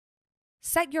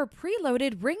Set your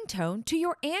preloaded ringtone to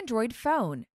your Android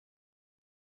phone.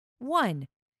 1.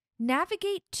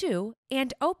 Navigate to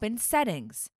and open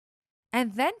Settings,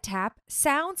 and then tap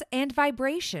Sounds and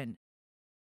Vibration.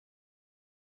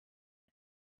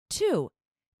 2.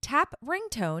 Tap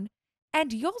Ringtone,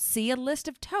 and you'll see a list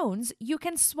of tones you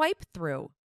can swipe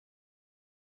through.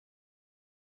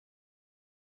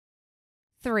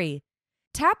 3.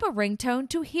 Tap a ringtone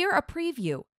to hear a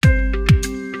preview.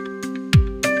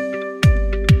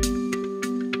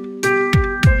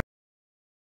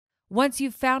 Once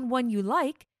you've found one you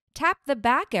like, tap the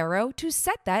back arrow to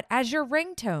set that as your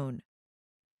ringtone.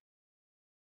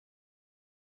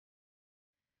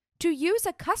 To use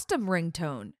a custom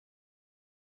ringtone,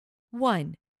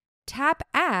 1. Tap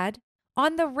Add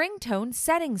on the Ringtone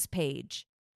Settings page.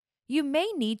 You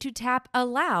may need to tap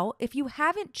Allow if you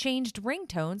haven't changed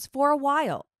ringtones for a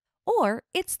while, or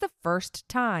it's the first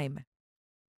time.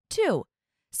 2.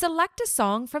 Select a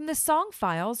song from the song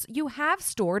files you have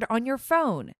stored on your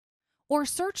phone, or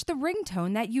search the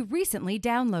ringtone that you recently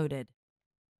downloaded.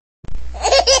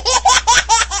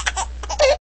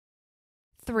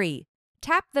 3.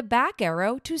 Tap the back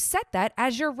arrow to set that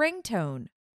as your ringtone.